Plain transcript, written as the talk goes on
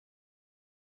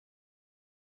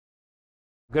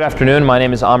Good afternoon, my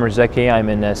name is Amir Zeki. I'm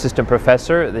an assistant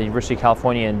professor at the University of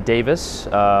California in Davis,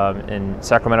 in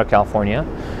Sacramento, California.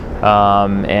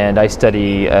 And I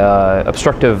study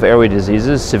obstructive airway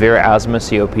diseases, severe asthma,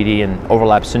 COPD, and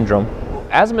overlap syndrome.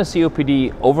 Asthma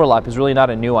COPD overlap is really not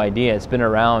a new idea. It's been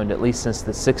around at least since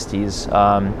the 60s.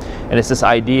 And it's this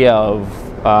idea of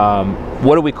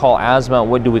what do we call asthma,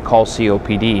 what do we call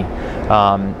COPD?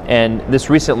 And this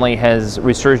recently has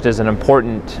resurged as an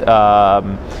important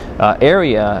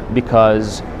area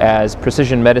because as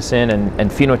precision medicine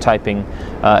and phenotyping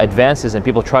advances and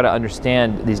people try to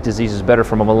understand these diseases better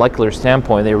from a molecular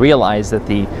standpoint, they realize that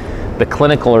the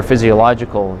clinical or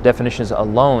physiological definitions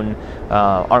alone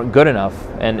aren't good enough,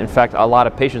 and in fact a lot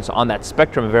of patients on that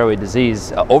spectrum of airway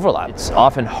disease overlap. It's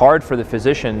often hard for the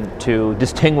physician to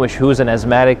distinguish who's an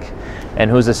asthmatic and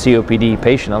who's a COPD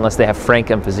patient unless they have frank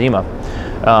emphysema.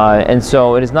 And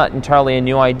so it is not entirely a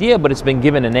new idea, but it's been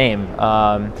given a name,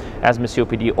 asthma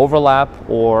COPD overlap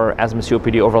or asthma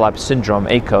COPD overlap syndrome,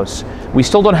 ACOS. We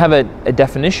still don't have a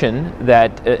definition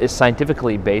that is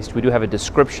scientifically based. We do have a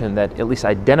description that at least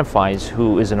identifies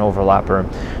who is an overlapper,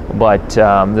 but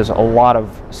there's a lot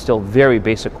of still very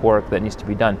basic work that needs to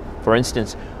be done. For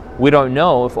instance, we don't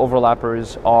know if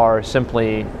overlappers are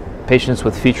simply patients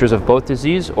with features of both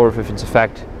disease or if it's in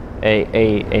fact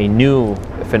a new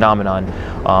phenomenon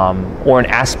or an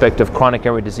aspect of chronic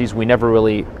airway disease we never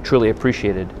really truly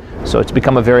appreciated. So it's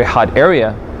become a very hot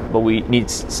area, but we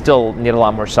still need a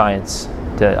lot more science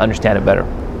to understand it better.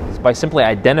 By simply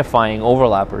identifying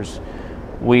overlappers,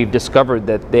 we've discovered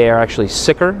that they are actually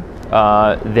sicker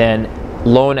than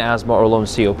lone asthma or lone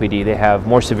COPD. They have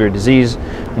more severe disease,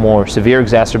 more severe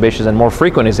exacerbations, and more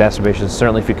frequent exacerbations.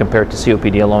 Certainly if you compare it to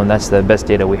COPD alone, that's the best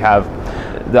data we have.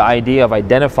 The idea of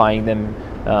identifying them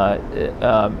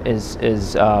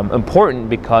is important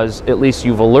because at least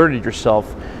you've alerted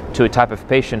yourself to a type of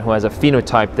patient who has a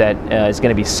phenotype that is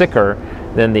going to be sicker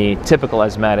than the typical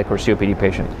asthmatic or COPD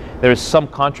patient. There is some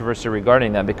controversy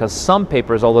regarding that because some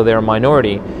papers, although they're a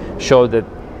minority, show that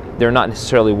they're not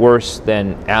necessarily worse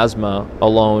than asthma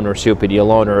alone or COPD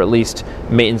alone, or at least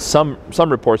in some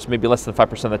reports, maybe less than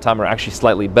 5% of the time, are actually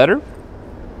slightly better.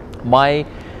 My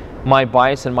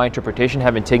bias and my interpretation,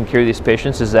 having taken care of these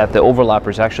patients, is that the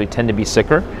overlappers actually tend to be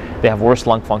sicker. They have worse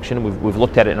lung function. We've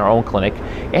looked at it in our own clinic.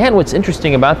 And what's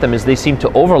interesting about them is they seem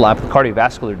to overlap with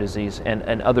cardiovascular disease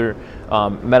and other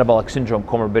metabolic syndrome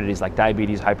comorbidities like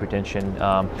diabetes, hypertension,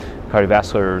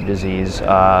 cardiovascular disease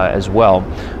as well,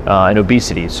 and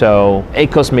obesity. So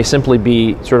ACOS may simply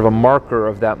be sort of a marker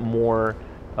of that more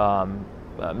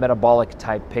metabolic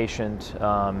type patient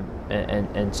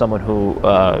and someone who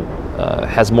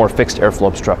has more fixed airflow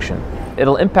obstruction.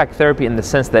 It'll impact therapy in the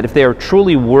sense that if they are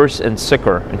truly worse and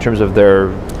sicker in terms of their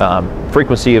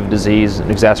frequency of disease and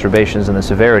exacerbations and the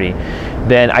severity,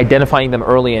 then identifying them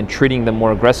early and treating them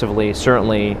more aggressively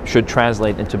certainly should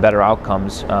translate into better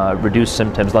outcomes, reduced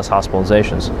symptoms, less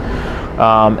hospitalizations.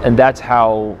 And that's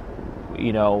how,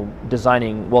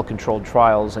 designing well-controlled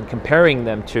trials and comparing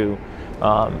them to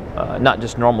not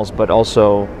just normals, but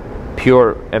also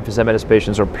pure emphysematous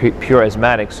patients or pure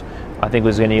asthmatics, I think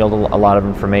was going to yield a lot of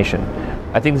information.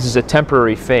 I think this is a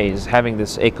temporary phase, having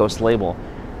this ACOS label.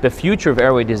 The future of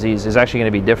airway disease is actually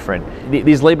going to be different.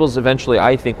 These labels eventually,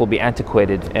 I think, will be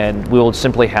antiquated, and we will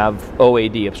simply have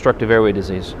OAD, obstructive airway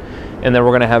disease. And then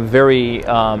we're going to have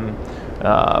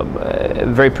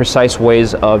very precise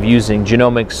ways of using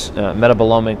genomics,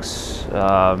 metabolomics,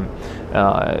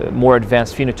 more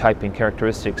advanced phenotyping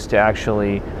characteristics to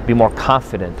actually be more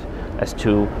confident as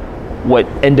to what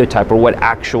endotype or what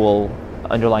actual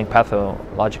underlying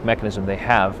pathologic mechanism they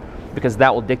have, because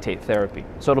that will dictate therapy.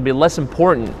 So it'll be less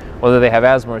important whether they have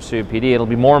asthma or COPD. It'll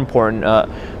be more important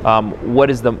what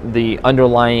is the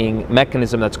underlying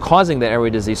mechanism that's causing the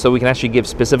airway disease, so we can actually give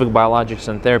specific biologics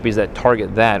and therapies that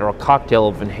target that, or a cocktail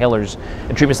of inhalers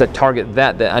and treatments that target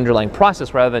the underlying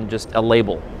process rather than just a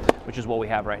label, which is what we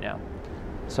have right now.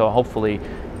 So hopefully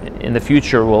in the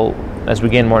future, as we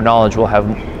gain more knowledge, we'll have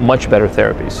much better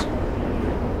therapies.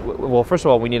 Well, first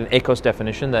of all, we need an ACOS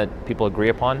definition that people agree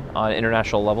upon on an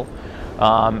international level.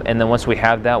 And then once we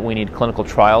have that, we need clinical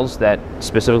trials that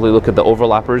specifically look at the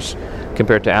overlappers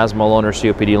compared to asthma alone or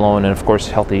COPD alone, and of course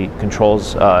healthy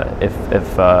controls if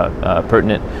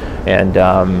pertinent. And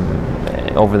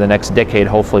over the next decade,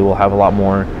 hopefully we'll have a lot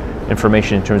more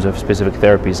information in terms of specific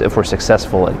therapies if we're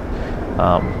successful at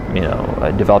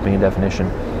developing a definition.